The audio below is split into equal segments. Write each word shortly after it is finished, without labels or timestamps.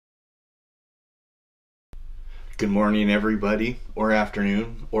Good morning, everybody, or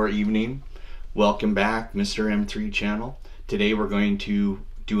afternoon, or evening. Welcome back, Mr. M3 channel. Today we're going to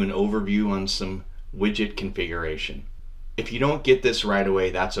do an overview on some widget configuration. If you don't get this right away,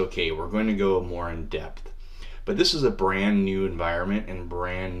 that's okay. We're going to go more in depth. But this is a brand new environment and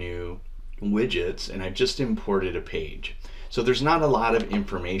brand new widgets, and I just imported a page. So there's not a lot of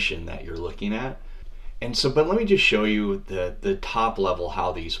information that you're looking at. But let me just show you the top level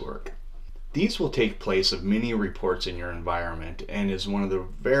how these work. These will take place of many reports in your environment and is one of the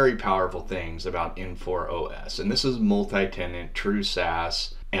very powerful things about Infor OS. And this is multi-tenant true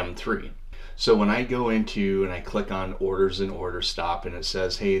SaaS M3. So when I go into and I click on orders and order stop and it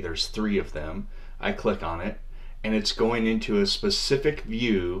says, hey, there's 3 of them, I click on it and it's going into a specific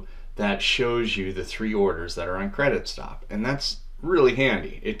view that shows you the 3 orders that are on credit stop. And that's really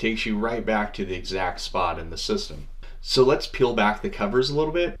handy. It takes you right back to the exact spot in the system. So let's peel back the covers a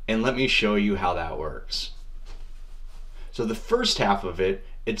little bit and let me show you how that works. So the first half of it,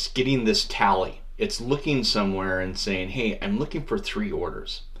 it's getting this tally. It's looking somewhere and saying, hey, I'm looking for 3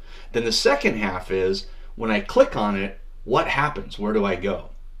 orders. Then the second half is when I click on it, what happens? Where do I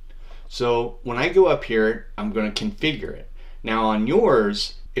go? So when I go up here, I'm going to configure it. Now on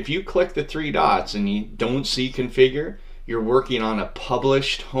yours, if you click the 3 dots and you don't see configure, you're working on a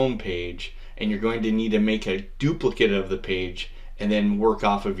published home page and you're going to need to make a duplicate of the page and then work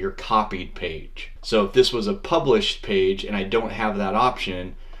off of your copied page. So if this was a published page and I don't have that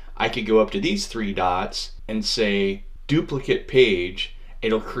option, I could go up to these 3 dots and say duplicate page.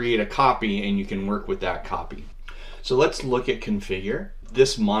 It'll create a copy and you can work with that copy. So let's look at configure.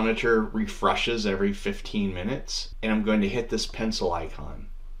 This monitor refreshes every 15 minutes and I'm going to hit this pencil icon.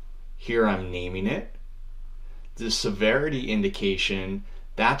 Here I'm naming it. The severity indication,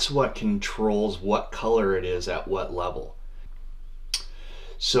 that's what controls what color it is at what level.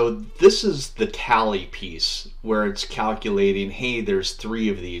 So this is the tally piece where it's calculating, hey, there's 3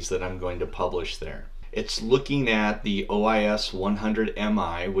 of these that I'm going to publish there. It's looking at the OIS 100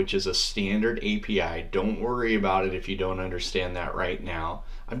 MI, which is a standard API. Don't worry about it if you don't understand that right now.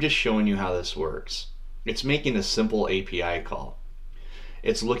 I'm just showing you how this works. It's making a simple API call.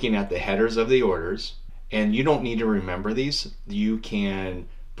 It's looking at the headers of the orders. And you don't need to remember these. You can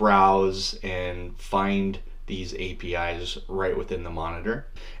browse and find these APIs right within the monitor.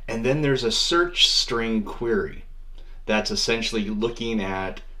 And then there's a search string query that's essentially looking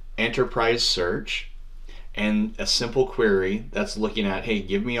at enterprise search and a simple query that's looking at, hey,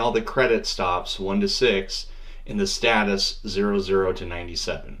 give me all the credit stops 1 to 6 in the status 00 to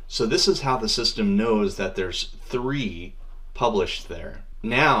 97. So this is how the system knows that there's 3 published there.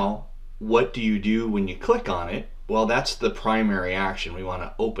 Now, what do you do when you click on it? Well, that's the primary action. We want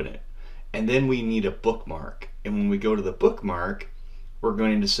to open it. And then we need a bookmark. And when we go to the bookmark, we're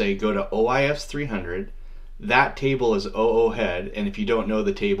going to say go to OIS 300. That table is OO head. And if you don't know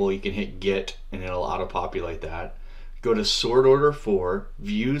the table, you can hit get and it'll auto-populate that. Go to sort order 4,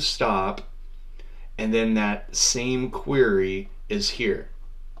 view stop, and then that same query is here.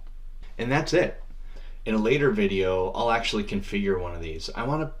 And that's it. In a later video, I'll actually configure one of these. I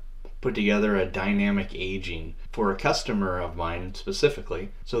want to put together a dynamic aging for a customer of mine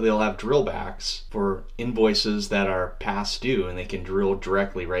specifically, so they'll have drill backs for invoices that are past due and they can drill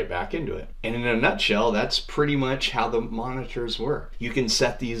directly right back into it. And in a nutshell, that's pretty much how the monitors work. You can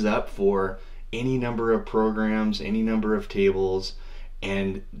set these up for any number of programs, any number of tables,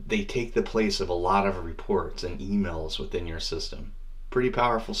 and they take the place of a lot of reports and emails within your system. Pretty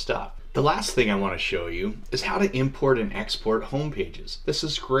powerful stuff. The last thing I want to show you is how to import and export home pages. This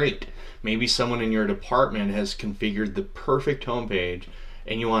is great. Maybe someone in your department has configured the perfect home page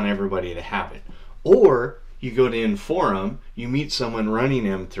and you want everybody to have it. Or you go to Infor, you meet someone running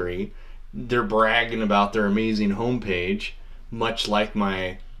M3, they're bragging about their amazing home page, much like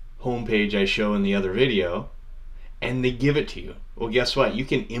my home page I show in the other video, and they give it to you. Well, guess what? You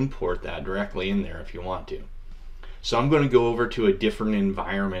can import that directly in there if you want to. So I'm going to go over to a different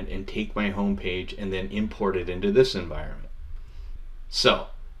environment and take my home page and then import it into this environment. So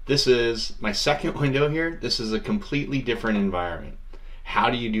this is my second window here. This is a completely different environment.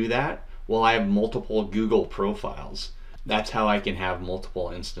 How do you do that? Well, I have multiple Google profiles. That's how I can have multiple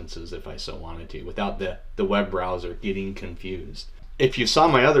instances if I so wanted to without the web browser getting confused. If you saw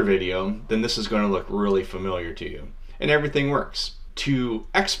my other video, then this is going to look really familiar to you. And everything works. To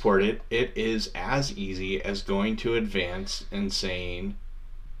export it, it is as easy as going to advanced and saying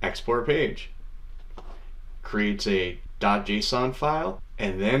export page. Creates a .json file,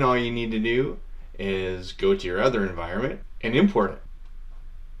 and then all you need to do is go to your other environment and import it.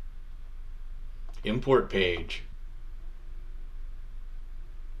 Import page.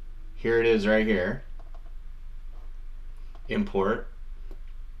 Here it is right here. import,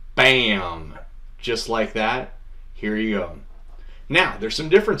 bam, just like that. Here you go. Now, there's some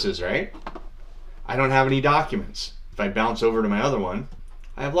differences, right? I don't have any documents. If I bounce over to my other one,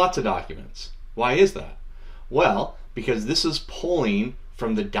 I have lots of documents. Why is that? Well, because this is pulling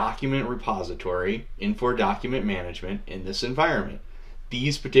from the document repository, Infor document management, in this environment.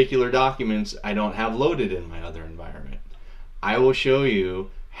 These particular documents I don't have loaded in my other environment. I will show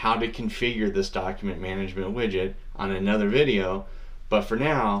you how to configure this document management widget on another video, but for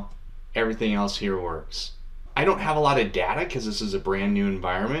now, everything else here works. I don't have a lot of data because this is a brand new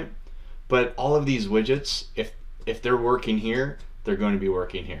environment, but all of these widgets, if they're working here, they're going to be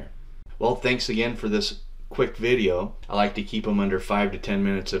working here. Well, thanks again for this quick video. I like to keep them under 5 to 10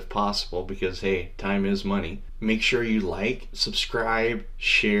 minutes if possible because, hey, time is money. Make sure you like, subscribe,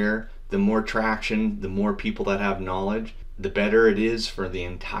 share. The more traction, the more people that have knowledge, the better it is for the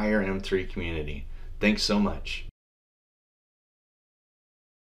entire M3 community. Thanks so much.